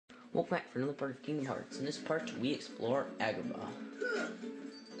Welcome back for another part of Kingdom Hearts. In this part, we explore Agrabah.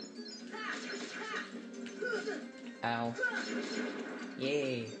 Ow.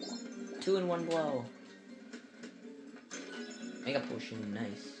 Yay. 2 in 1 blow. Mega potion,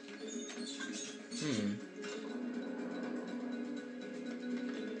 nice.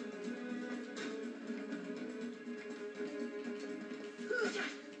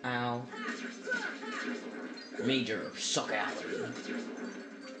 Ow. Major suckality.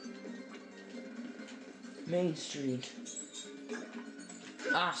 Main Street.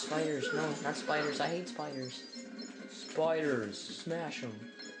 Ah, spiders. No, not spiders. I hate spiders. Spiders. Smash them.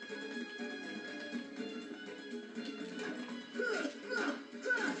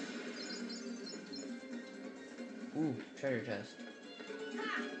 Ooh, treasure chest.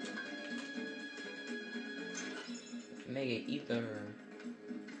 Mega Ether.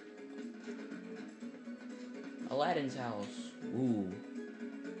 Aladdin's house. Ooh.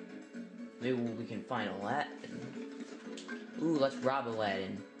 Maybe we can find Aladdin. Ooh, let's rob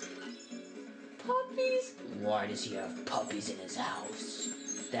Aladdin. Puppies? Why does he have puppies in his house?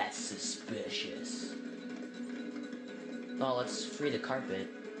 That's suspicious. Oh, let's free the carpet.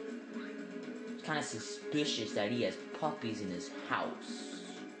 It's kind of suspicious that he has puppies in his house.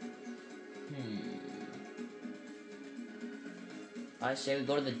 I say we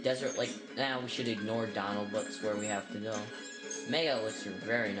go to the desert, like, we should ignore Donald, but that's where we have to go. Mega Elixir,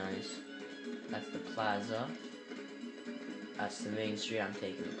 very nice. That's the plaza. That's the main street, I'm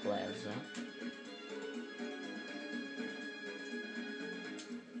taking the plaza.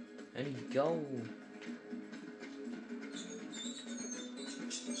 And go.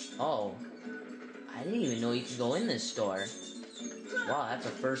 Oh. I didn't even know you could go in this store. Wow, that's a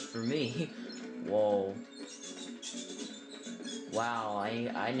first for me. Whoa. Wow,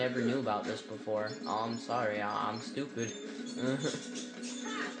 I never knew about this before. Oh, I'm sorry, I'm stupid.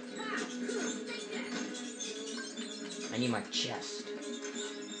 I need my chest.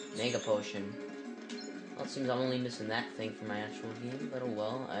 Mega potion. Well, it seems I'm only missing that thing for my actual game, but oh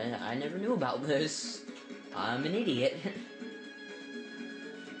well, I never knew about this. I'm an idiot.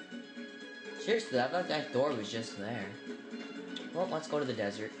 Seriously, I thought that door was just there. Well, let's go to the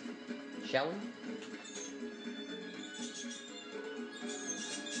desert. Shall we?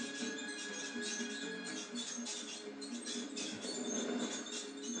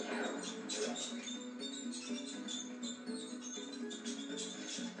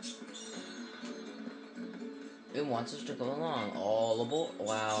 It wants us to go along. All aboard.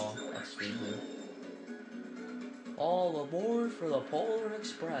 Wow, that's stupid. All aboard for the Polar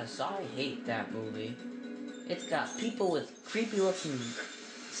Express. I hate that movie. It's got people with creepy looking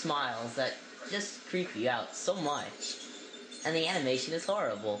smiles that just creep you out so much. And the animation is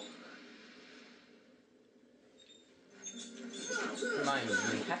horrible.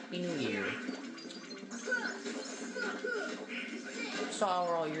 Reminds me, Happy New Year. So how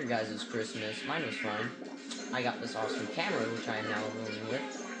were all your guys' Christmas? Mine was fine. I got this awesome camera, which I am now rolling with.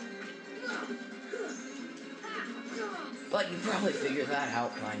 But you probably figured that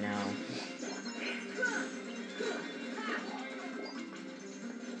out by now.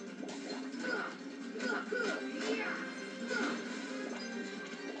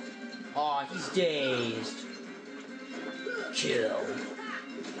 Aw, he's dazed. Kill.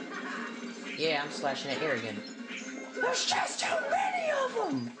 Yeah, I'm slashing at air again. There's just too many of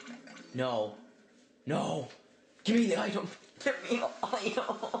them! No. No. Give me the item. Give me the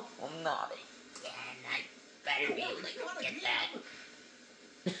item. I'm not again. I better be able to get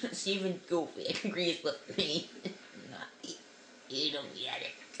that. Steven Goofy agrees with me. Not the item yet.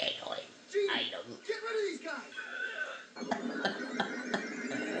 Take away. Item. Get rid of these guys.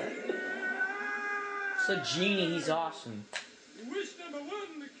 So Genie, he's awesome. Wish number 1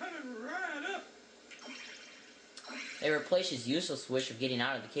 coming right up. They replace his useless wish of getting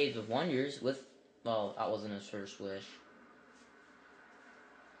out of the Caves of Wonders with, well, that wasn't his first wish.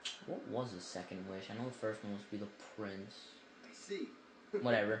 What was his second wish? I know the first one was to be the prince. I see.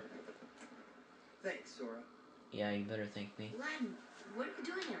 Whatever. Thanks, Sora. Yeah, you better thank me. Aladin, what are you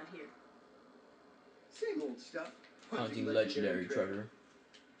doing out here? Same old stuff. Hunting legendary treasure.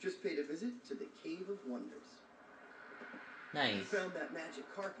 Just paid a visit to the Cave of Wonders. Nice. I found that magic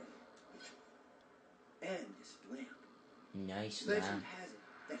carpet. And this lamp. Nice Legend lamp. has it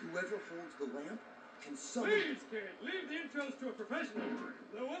that whoever holds the lamp can summon... Please, kid, leave the intros to a professional.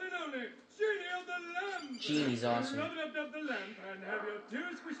 The one and only Genie of the Lamp. Genie's awesome. Rub it up the lamp and have your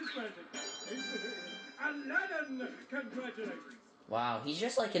dearest wishes granted. Aladin, congratulations. Wow, he's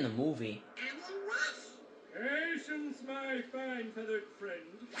just like in the movie. Patience, my fine feathered friend.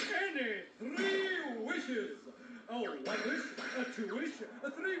 Any 3 wishes. Oh, 1 wish, a 2 wish,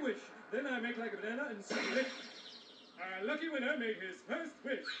 a 3 wish. banana, make like a banana, and split. Our lucky winner made his first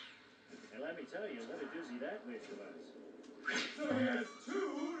wish. And let me tell you what a doozy that wish was. So he has 2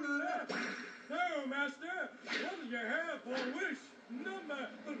 left. So, Master, what do you have for wish number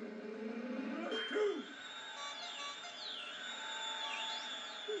 2?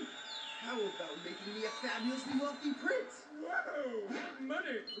 How about making me a fabulously wealthy prince? Whoa!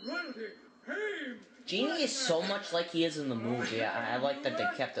 Money, royalty, fame! Genie is so much like he is in the movie. I like that they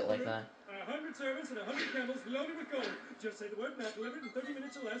kept it like that. 100 servants and 100 camels loaded with gold. Just say the word and I'll deliver it in 30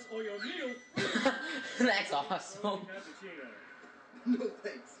 minutes or less, or your meal. That's awesome. Cappuccino. No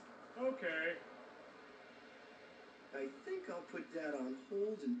thanks. Okay. I think I'll put that on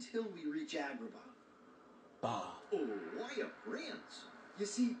hold until we reach Agrabah. Bah. Oh, why a prince? You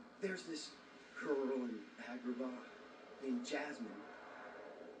see, there's this girl in Agrabah named Jasmine.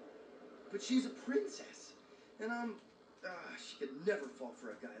 But she's a princess. And she could never fall for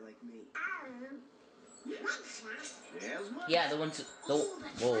a guy like me. Jasmine? Yeah, the one.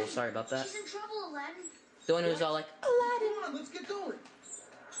 Whoa, right. sorry about that. She's in trouble, Aladdin. The one who's all like, Aladdin. Come on, let's get going.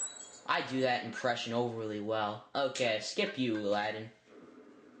 I do that impression overly well. Okay, skip you, Aladdin.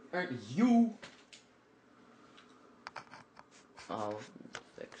 Aren't you? I'll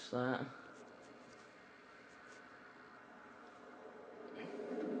fix that.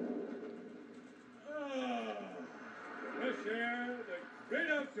 Fresh air, the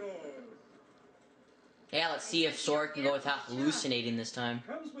great outdoors. Yeah, let's see if Sora can go without hallucinating this time.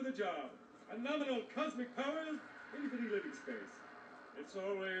 Comes with a job. Phenomenal cosmic powers, infinite living space. It's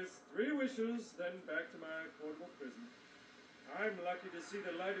always 3 wishes, then back to my portable prison. I'm lucky to see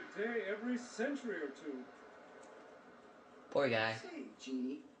the light of day every century or 2. Poor guy. Say,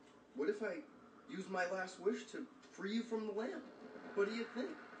 Genie, what if I use my last wish to free you from the lamp? What do you think?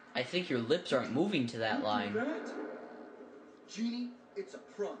 I think your lips aren't moving to that line. That? Genie, it's a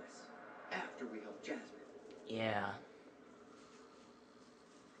promise. After we help Jasmine. Yeah.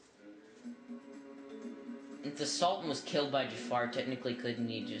 If the Sultan was killed by Jafar, technically couldn't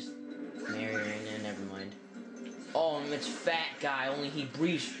he just marry her? And never mind. Oh, and it's fat guy, only he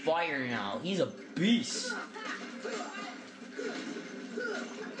breathes fire now. He's a beast.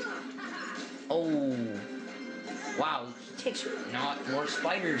 Oh. Wow, he takes not more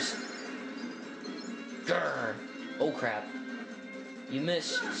spiders. Grr. Oh crap. You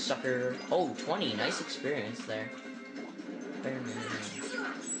missed, sucker. Oh, 20. Nice experience there.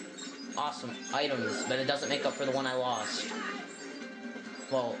 Awesome items, but it doesn't make up for the one I lost.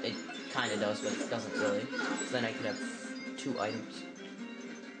 Well, it kind of does, but it doesn't really. So then I could have 2 items.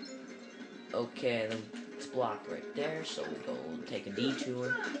 Okay, then it's blocked right there, so we'll go take a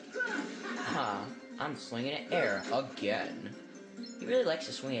detour. Ha, I'm swinging at air again. He really likes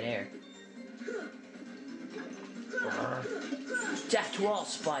to swing at air. Death to all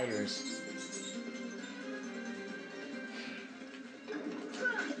spiders.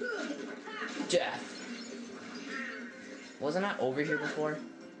 Death. Wasn't I over here before?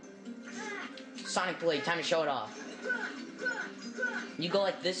 Sonic Blade, time to show it off. You go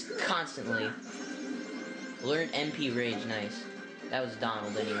like this constantly. Learn MP Rage, nice. That was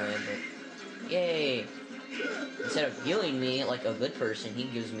Donald anyway, but... Yay! Instead of healing me like a good person, he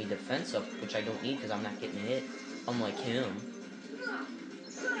gives me defense up, which I don't need because I'm not getting hit. Unlike him.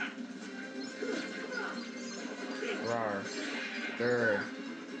 Rawr. Grr.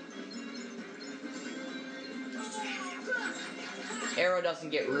 Arrow doesn't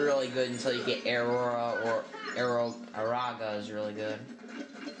get really good until you get Aurora, or Araga is really good.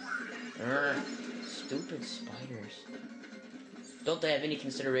 Urgh. Stupid spiders. Don't they have any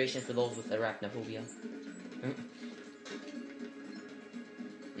consideration for those with arachnophobia?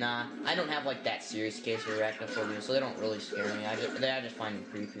 Nah, I don't have like that serious case of arachnophobia, so they don't really scare me. I just find them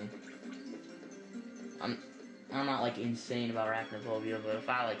creepy. I'm not like insane about arachnophobia, but if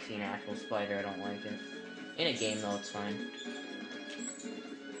I like see an actual spider, I don't like it. In a game though, it's fine.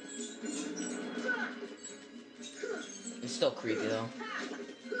 It's still creepy though.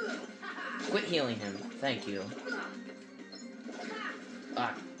 Quit healing him. Thank you.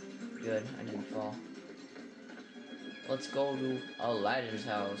 Ah, good. I didn't fall. Let's go to Aladdin's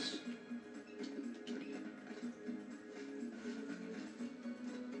house.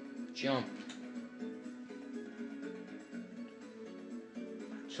 Jump.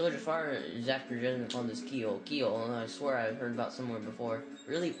 So Jafar is after Jasmine called this Keel. I swear I've heard about somewhere before.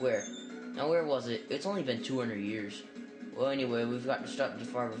 Really? Where? Now where was it? It's only been 200 years. Well anyway, we've got to stop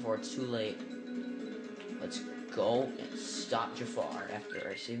Jafar before it's too late. Let's go and stop Jafar after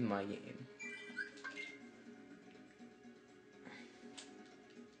I save my game.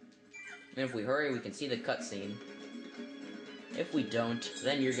 And if we hurry, we can see the cutscene. If we don't,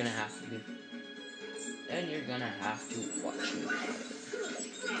 then you're gonna have to be... Then you're gonna have to watch me.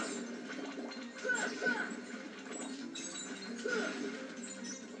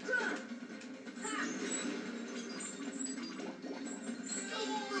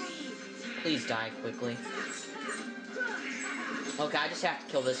 Please die quickly. Okay, I just have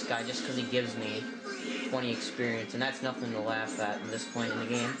to kill this guy just because he gives me 20 experience, and that's nothing to laugh at this point in the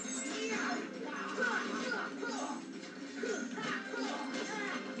game.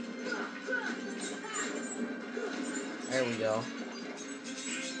 There we go.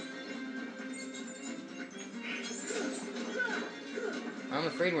 I'm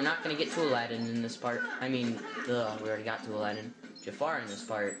afraid we're not going to get to Aladdin in this part. I mean, we already got to Aladdin. Jafar in this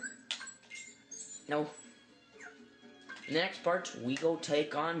part. No. In the next part, we go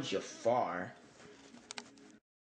take on Jafar.